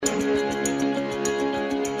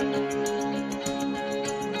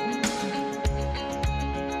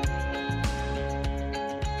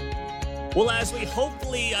Well, as we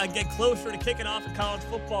hopefully get closer to kicking off the college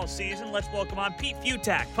football season, let's welcome on Pete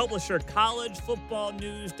Fiutak, publisher,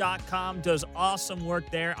 collegefootballnews.com, does awesome work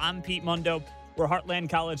there. I'm Pete Mundo. We're Heartland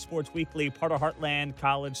College Sports Weekly, part of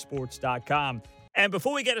heartlandcollegesports.com. And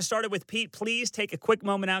before we get started with Pete, please take a quick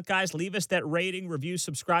moment out, guys. Leave us that rating, review,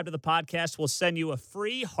 subscribe to the podcast. We'll send you a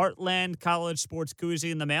free Heartland College Sports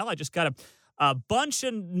koozie in the mail. I just got a bunch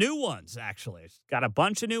of new ones, actually. Got a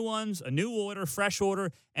bunch of new ones, a new order, fresh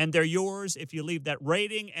order, and they're yours if you leave that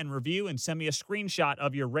rating and review and send me a screenshot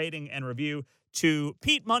of your rating and review to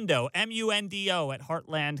Pete Mundo, M-U-N-D-O, at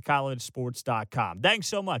heartlandcollegesports.com. Thanks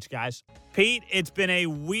so much, guys. Pete, it's been a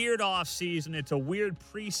weird offseason. It's a weird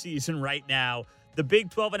preseason right now. The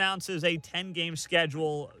Big 12 announces a 10-game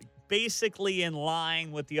schedule, basically in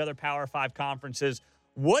line with the other Power 5 conferences.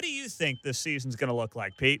 What do you think this season's going to look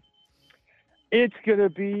like, Pete? It's going to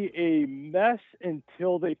be a mess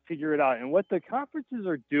until they figure it out. And what the conferences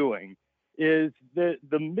are doing is the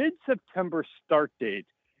mid-September start date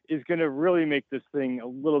is going to really make this thing a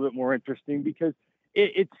little bit more interesting because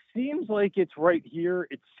it seems like it's right here.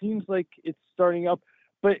 It seems like it's starting up.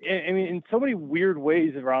 But, I mean, in so many weird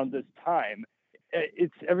ways around this time,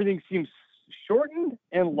 everything seems shortened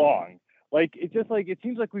and long. It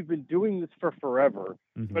seems like we've been doing this for forever.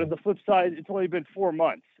 Mm-hmm. But on the flip side, it's only been 4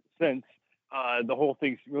 months since the whole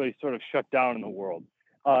thing's really sort of shut down in the world.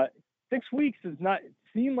 6 weeks does not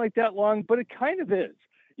seem like that long, but it kind of is,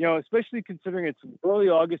 especially considering it's early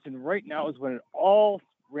August and right now is when it all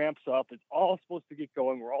ramps up. It's all supposed to get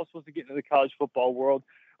going. We're all supposed to get into the college football world.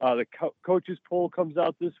 The coaches poll comes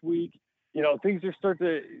out this week. Things are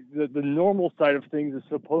the normal side of things is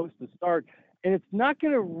supposed to start. And it's not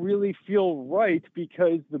going to really feel right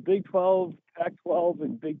because the Big 12, Pac-12,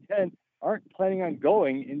 and Big 10 aren't planning on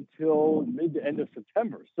going until mid to end of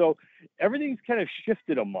September. So everything's kind of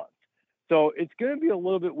shifted a month. So it's going to be a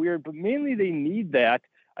little bit weird, but mainly they need that.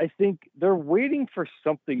 I think they're waiting for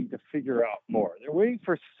something to figure out more. They're waiting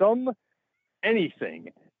for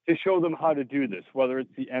anything to show them how to do this, whether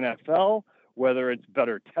it's the NFL, whether it's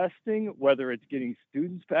better testing, whether it's getting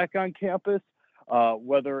students back on campus,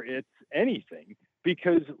 whether it's anything.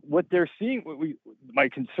 Because what they're seeing, my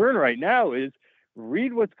concern right now is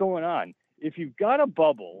read what's going on. If you've got a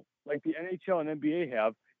bubble like the NHL and NBA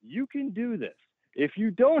have, you can do this. If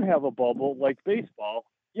you don't have a bubble like baseball,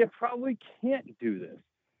 you probably can't do this.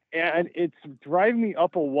 And it's driving me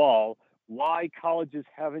up a wall why colleges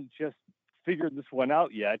haven't just figured this one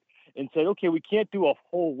out yet and said, okay, we can't do a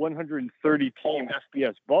whole 130-team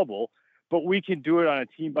FBS bubble, but we can do it on a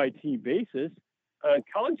team-by-team basis.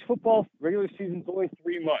 College football regular season is only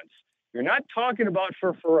 3 months. You're not talking about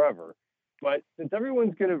for forever. But since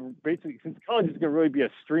everyone's going to since college is going to really be a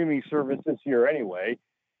streaming service this year anyway,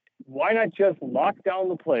 why not just lock down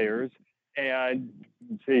the players and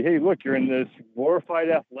say, hey, look, you're in this glorified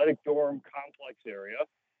athletic dorm complex area,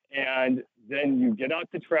 and then you get out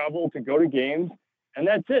to travel to go to games, and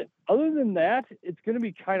that's it. Other than that, it's going to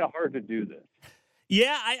be kind of hard to do this.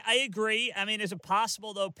 Yeah, I agree. I mean, is it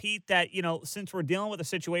possible, though, Pete, that, since we're dealing with a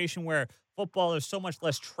situation where football is so much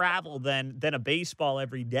less travel than a baseball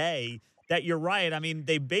every day, that you're right. I mean,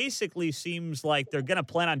 they basically seems like they're going to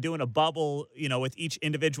plan on doing a bubble, with each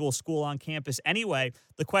individual school on campus anyway.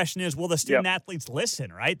 The question is, will the student athletes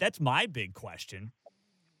listen, right? That's my big question.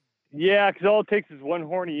 Yeah, because all it takes is one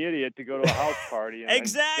horny idiot to go to a house party. And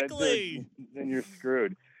exactly. Then you're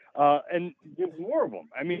screwed. And there's more of them.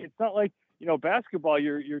 I mean, it's not like, basketball,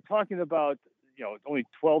 you're talking about, it's only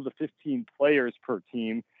 12 to 15 players per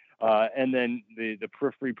team. And then the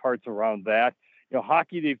periphery parts around that.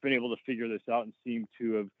 Hockey, they've been able to figure this out and seem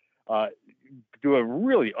to have do a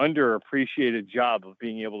really underappreciated job of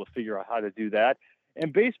being able to figure out how to do that.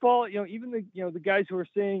 And baseball, even the guys who are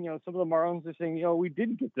saying, some of the Marlins are saying, we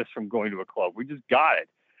didn't get this from going to a club. We just got it.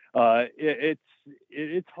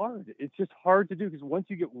 It's hard. It's just hard to do because once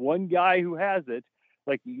you get one guy who has it,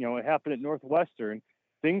 like, it happened at Northwestern,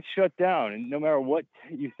 things shut down. And no matter what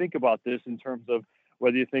you think about this in terms of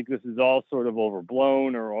whether you think this is all sort of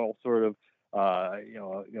overblown or all sort of,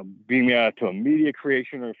 being out to a media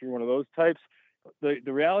creation, or if you're one of those types,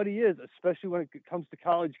 the reality is, especially when it comes to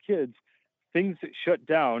college kids, things that shut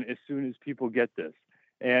down as soon as people get this.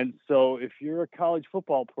 And so if you're a college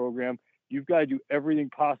football program, you've got to do everything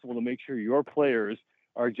possible to make sure your players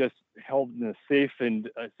are just held in a safe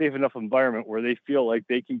enough environment where they feel like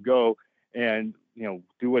they can go and,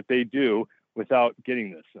 do what they do without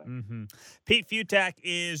getting this thing. Mm-hmm. Pete Fiutak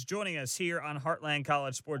is joining us here on Heartland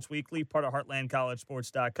College Sports Weekly, part of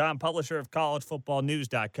heartlandcollegesports.com, publisher of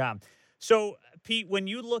collegefootballnews.com. So, Pete, when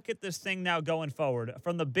you look at this thing now going forward,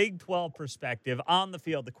 from the Big 12 perspective on the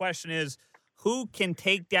field, the question is, who can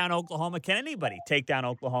take down Oklahoma? Can anybody take down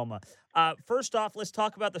Oklahoma? First off, let's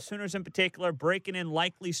talk about the Sooners in particular, breaking in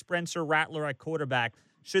likely Spencer Rattler at quarterback.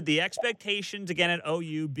 Should the expectations again at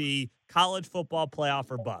OU be college football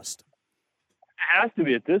playoff or bust? It has to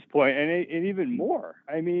be at this point, and even more.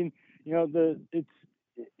 I mean, it's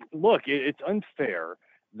unfair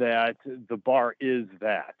that the bar is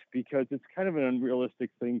that, because it's kind of an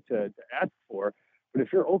unrealistic thing to ask for. But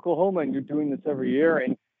if you're Oklahoma and you're doing this every year,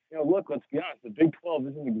 and look, let's be honest, the Big 12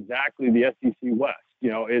 isn't exactly the SEC West.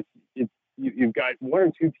 You've got one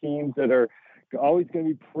or two teams that are always going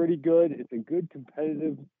to be pretty good. It's a good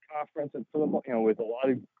competitive conference, and with a lot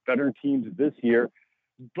of better teams this year.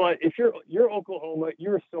 But if you're Oklahoma,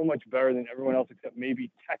 you're so much better than everyone else except maybe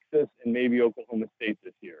Texas and maybe Oklahoma State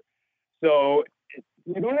this year. So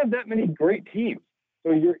you don't have that many great teams.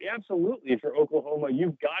 So you're absolutely, if you're Oklahoma,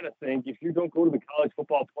 you've got to think, if you don't go to the college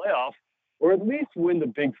football playoff or at least win the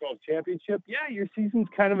Big 12 championship, yeah, your season's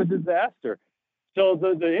kind of a disaster. So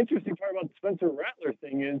the interesting part about the Spencer Rattler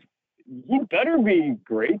thing is he better be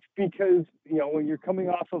great, because, when you're coming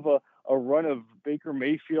off of a run of Baker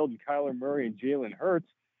Mayfield and Kyler Murray and Jalen Hurts,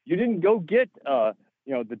 you didn't go get, the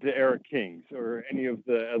D'Eriq Kings or any of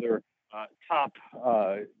the other top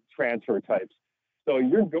transfer types. So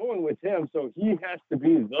you're going with him, so he has to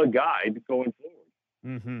be the guy going forward.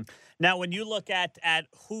 Mm-hmm. Now, when you look at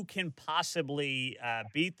who can possibly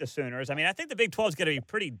beat the Sooners, I mean, I think the Big 12 is going to be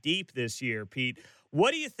pretty deep this year, Pete.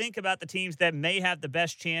 What do you think about the teams that may have the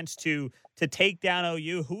best chance to take down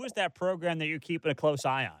OU? Who is that program that you're keeping a close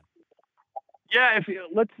eye on? Yeah,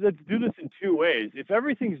 let's do this in two ways. If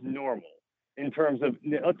everything's normal in terms of,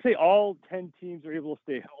 let's say all 10 teams are able to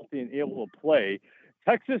stay healthy and able to play,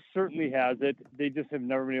 Texas certainly has it. They just have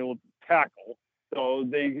never been able to tackle. So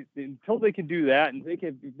until they can do that, and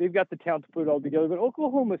they've got the talent to put it all together. But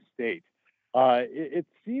Oklahoma State, it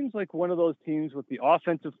seems like one of those teams with the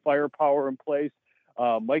offensive firepower in place.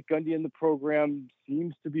 Mike Gundy in the program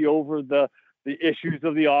seems to be over the issues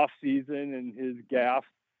of the offseason and his gaffe.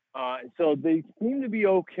 So they seem to be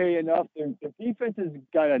okay enough. Their defense has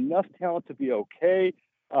got enough talent to be okay,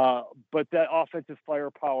 but that offensive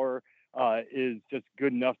firepower is just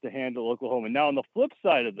good enough to handle Oklahoma. Now, on the flip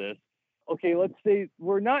side of this, okay, let's say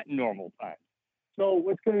we're not in normal times. So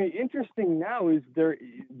what's going to be interesting now is the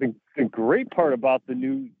great part about the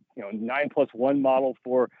new 9+1 model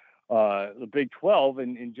for the Big 12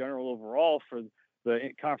 and in general overall for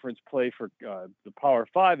the conference play for the Power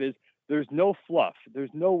 5 is there's no fluff. There's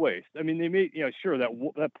no waste. I mean, they may, sure,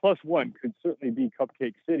 that +1 could certainly be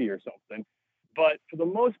Cupcake City or something. But for the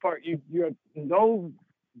most part, you have no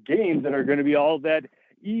games that are going to be all that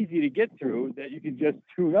easy to get through that you can just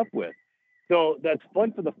tune up with. So that's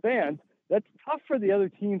fun for the fans. That's tough for the other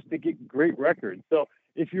teams to get great records. So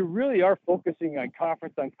if you really are focusing on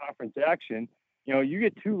conference action, you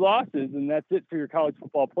get 2 losses and that's it for your college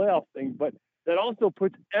football playoff thing. But that also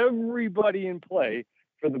puts everybody in play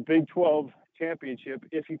for the Big 12 championship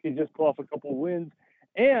if you can just pull off a couple wins.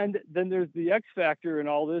 And then there's the X factor in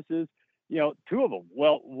all this is, 2 of them.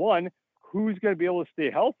 Well, one, who's going to be able to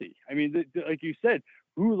stay healthy? I mean, like you said,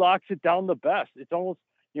 who locks it down the best? It's almost,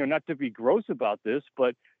 not to be gross about this,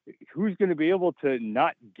 but who's going to be able to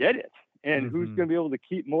not get it? And who's going to be able to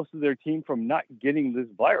keep most of their team from not getting this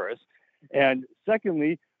virus? And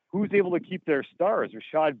secondly, who's able to keep their stars?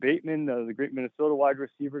 Rashad Bateman, the great Minnesota wide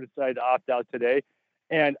receiver, decided to opt out today.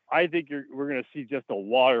 And I think we're going to see just a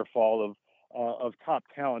waterfall of top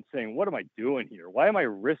talent saying, what am I doing here? Why am I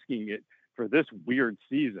risking it for this weird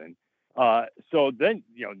season? So then,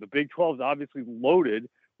 the Big 12 is obviously loaded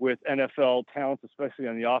with NFL talents, especially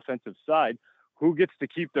on the offensive side. Who gets to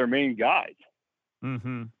keep their main guys?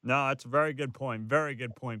 Mm-hmm. No, that's a very good point. Very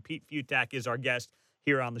good point. Pete Fiutak is our guest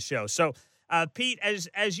here on the show. So, Pete,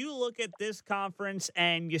 as you look at this conference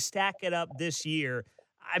and you stack it up this year,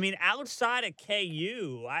 I mean, outside of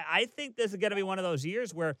KU, I think this is going to be one of those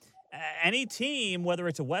years where any team, whether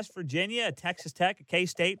it's a West Virginia, a Texas Tech, a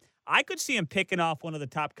K-State, I could see them picking off one of the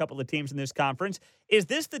top couple of teams in this conference. Is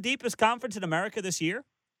this the deepest conference in America this year?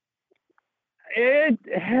 It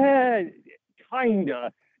had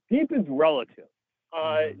kinda. Deep is relative.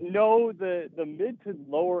 No, the mid to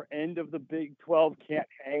lower end of the Big 12 can't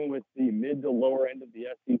hang with the mid to lower end of the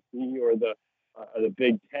SEC or the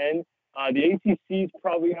Big 10. The ACC is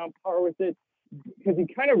probably on par with it because you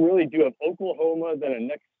kind of really do have Oklahoma, then a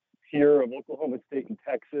next tier of Oklahoma State and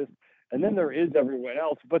Texas, and then there is everyone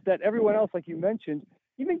else. But that everyone else, like you mentioned,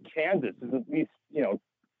 even Kansas is at least,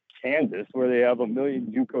 Kansas, where they have a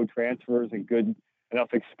million JUCO transfers and good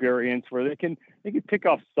enough experience where they can pick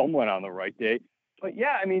off someone on the right day. But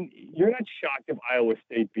yeah, I mean, you're not shocked if Iowa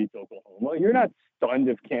State beats Oklahoma. You're not stunned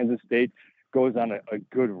if Kansas State goes on a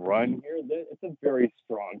good run here, it's a very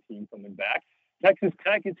strong team coming back. Texas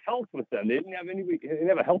Tech, it's helped with them. They didn't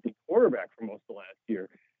have a healthy quarterback for most of last year.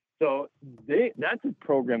 So that's a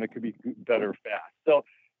program that could be better fast. So,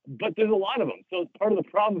 but there's a lot of them. So part of the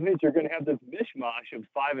problem is you're going to have this mishmash of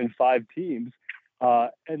 5-5 teams,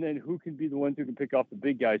 and then who can be the ones who can pick off the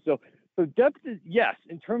big guys. So depth is yes.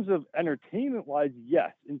 In terms of entertainment-wise,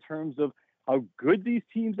 yes. In terms of how good these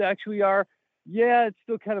teams actually are, yeah, it's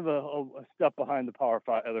still kind of a step behind the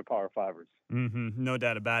other Power Fivers. Mm-hmm, no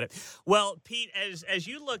doubt about it. Well, Pete, as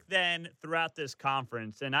you look then throughout this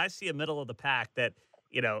conference, and I see a middle of the pack that,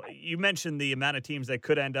 you mentioned the amount of teams that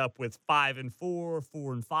could end up with 5-4,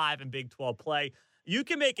 4-5 in Big 12 play. You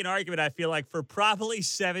can make an argument, I feel like, for probably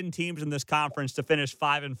 7 teams in this conference to finish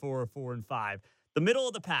 5-4 or 4-5. The middle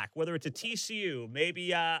of the pack, whether it's a TCU,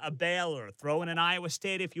 maybe a Baylor, throw in an Iowa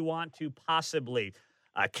State if you want to, possibly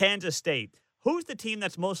Kansas State. Who's the team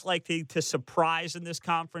that's most likely to surprise in this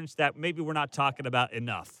conference that maybe we're not talking about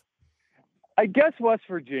enough? I guess West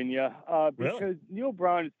Virginia, because Really? Neil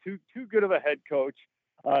Brown is too good of a head coach.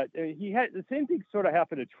 He had the same thing sort of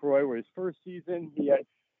happened to Troy, where his first season he had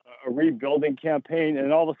a rebuilding campaign,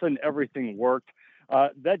 and all of a sudden everything worked.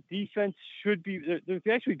 That defense should be there's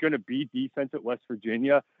actually going to be defense at West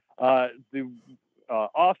Virginia. The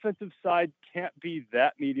offensive side can't be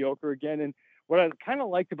that mediocre again. And what I kind of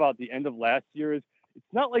liked about the end of last year is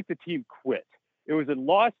it's not like the team quit. It was a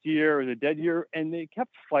lost year, it was a dead year, and they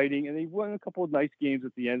kept fighting, and they won a couple of nice games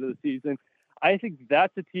at the end of the season. I think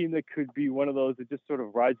that's a team that could be one of those that just sort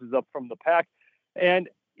of rises up from the pack. And,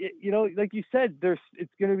 like you said,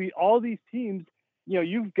 it's going to be all these teams.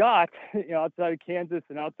 You've got, outside of Kansas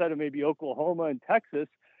and outside of maybe Oklahoma and Texas,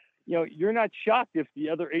 you're not shocked if the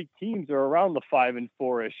other 8 teams are around the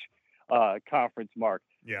 5-4-ish conference mark.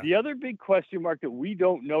 Yeah. The other big question mark that we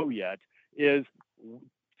don't know yet is,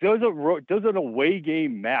 does an away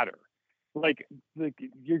game matter? Like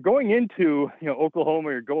you're going into,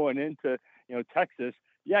 Oklahoma, you're going into, Texas.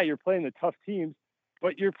 Yeah, you're playing the tough teams,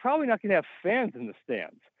 but you're probably not going to have fans in the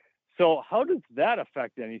stands. So how does that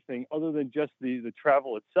affect anything other than just the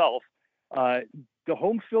travel itself? The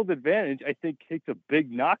home field advantage, I think, takes a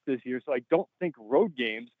big knock this year. So I don't think road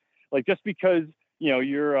games, like just because,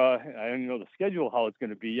 you're, I don't know the schedule, how it's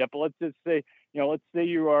going to be yet, but let's just say, let's say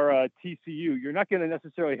you are TCU. You're not going to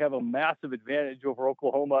necessarily have a massive advantage over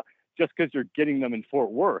Oklahoma just because you're getting them in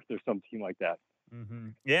Fort Worth or some team like that. Mm-hmm.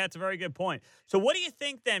 Yeah, it's a very good point. So what do you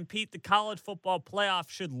think then, Pete, the college football playoff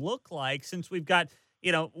should look like, since we've got,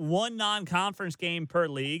 one non-conference game per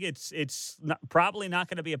league? It's probably not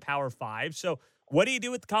going to be a Power 5. So what do you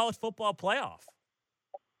do with the college football playoff?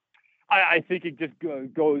 I think it just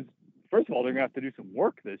goes. First of all, they're going to have to do some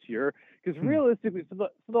work this year because realistically, so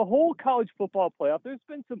the whole college football playoff, there's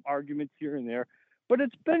been some arguments here and there, but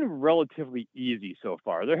it's been relatively easy so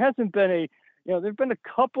far. There hasn't been there've been a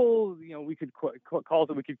couple, we could calls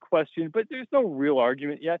that we could question, but there's no real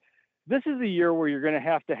argument yet. This is a year where you're going to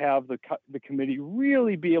have the committee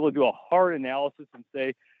really be able to do a hard analysis and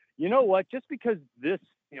say, you know what, just because this,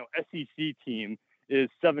 SEC team is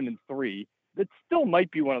 7-3, that still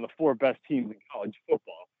might be one of the 4 best teams in college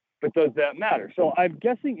football. But does that matter? So I'm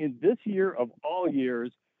guessing in this year of all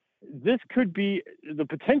years, this could be, the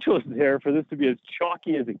potential is there for this to be as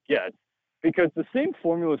chalky as it gets, because the same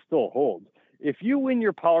formula still holds. If you win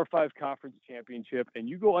your Power 5 conference championship and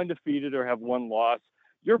you go undefeated or have 1 loss,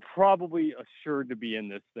 you're probably assured to be in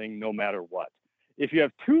this thing no matter what. If you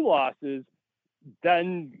have 2 losses,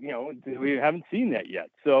 then, we haven't seen that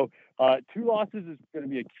yet. So 2 losses is going to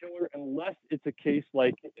be a killer unless it's a case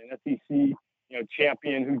like an SEC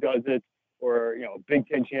champion who does it, or, a Big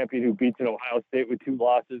Ten champion who beats an Ohio State with 2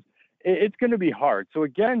 losses. It's going to be hard. So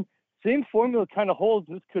again, same formula kind of holds.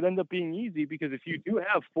 This could end up being easy because if you do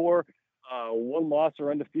have 4 1 loss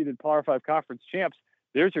or undefeated Power 5 conference champs,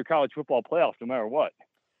 there's your college football playoff no matter what.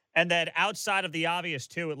 And then outside of the obvious,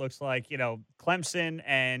 too, it looks like, Clemson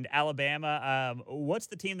and Alabama. What's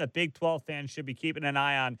the team that Big 12 fans should be keeping an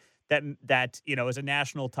eye on that is a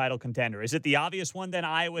national title contender? Is it the obvious one, then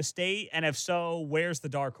Iowa State? And if so, where's the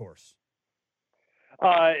dark horse?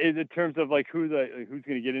 In terms of like who's going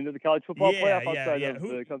to get into the college football playoff outside of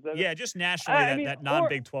the contender? Yeah, just nationally, that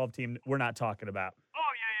non-Big 12 team we're not talking about.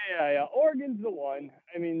 Oh, yeah. Oregon's the one.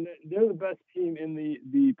 I mean, they're the best team in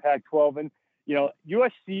the Pac-12. And,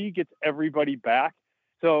 USC gets everybody back.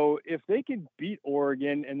 So if they can beat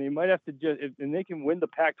Oregon, and they might have to and they can win the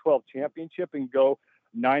Pac-12 championship and go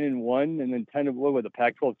 9-1 and then 10-1 with the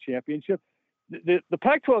Pac-12 championship, the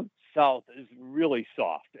Pac-12 South is really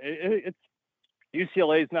soft. It's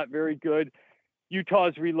UCLA is not very good.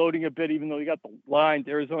 Utah's reloading a bit, even though you got the lines.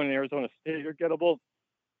 Arizona and Arizona State are gettable.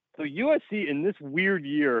 So USC in this weird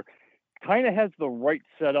year kind of has the right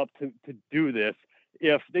setup to do this.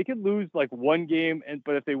 If they could lose like one game,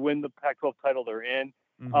 but if they win the Pac-12 title, they're in.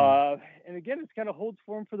 Mm-hmm. And again, it's kind of holds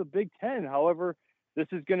form for the Big Ten. However, this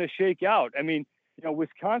is going to shake out. I mean,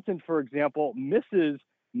 Wisconsin, for example, misses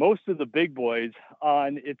most of the big boys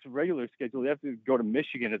on its regular schedule. They have to go to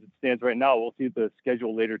Michigan as it stands right now. We'll see the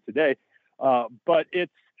schedule later today. But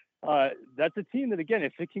that's a team that, again,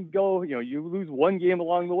 if it can go, you lose one game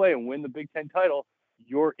along the way and win the Big Ten title,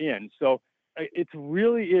 you're in. So it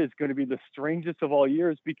really is going to be the strangest of all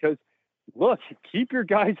years because, look, keep your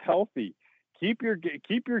guys healthy. Keep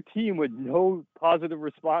your team with no positive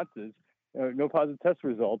responses, no positive test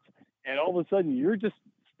results, and all of a sudden you're just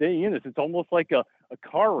staying in this. It's almost like a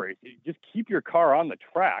car race. You just keep your car on the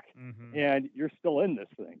track, and you're still in this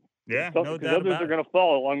thing. Yeah, no doubt others about are going to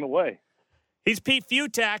fall along the way. He's Pete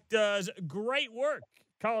Fiutak, does great work.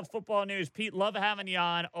 College football news. Pete, love having you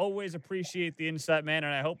on. Always appreciate the insight, man,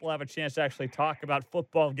 and I hope we'll have a chance to actually talk about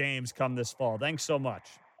football games come this fall. Thanks so much.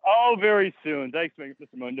 Oh, very soon. Thanks, Mr.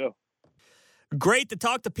 Mundo. Great to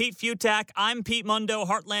talk to Pete Fiutak. I'm Pete Mundo,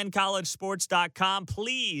 HeartlandCollegeSports.com.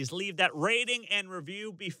 Please leave that rating and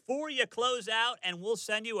review before you close out, and we'll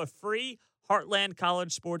send you a free Heartland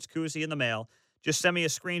College Sports koozie in the mail. Just send me a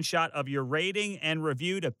screenshot of your rating and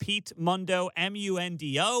review to Pete Mundo,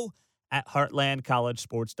 MUNDO, at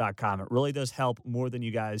HeartlandCollegeSports.com. It really does help more than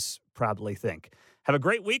you guys probably think. Have a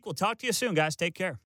great week. We'll talk to you soon, guys. Take care.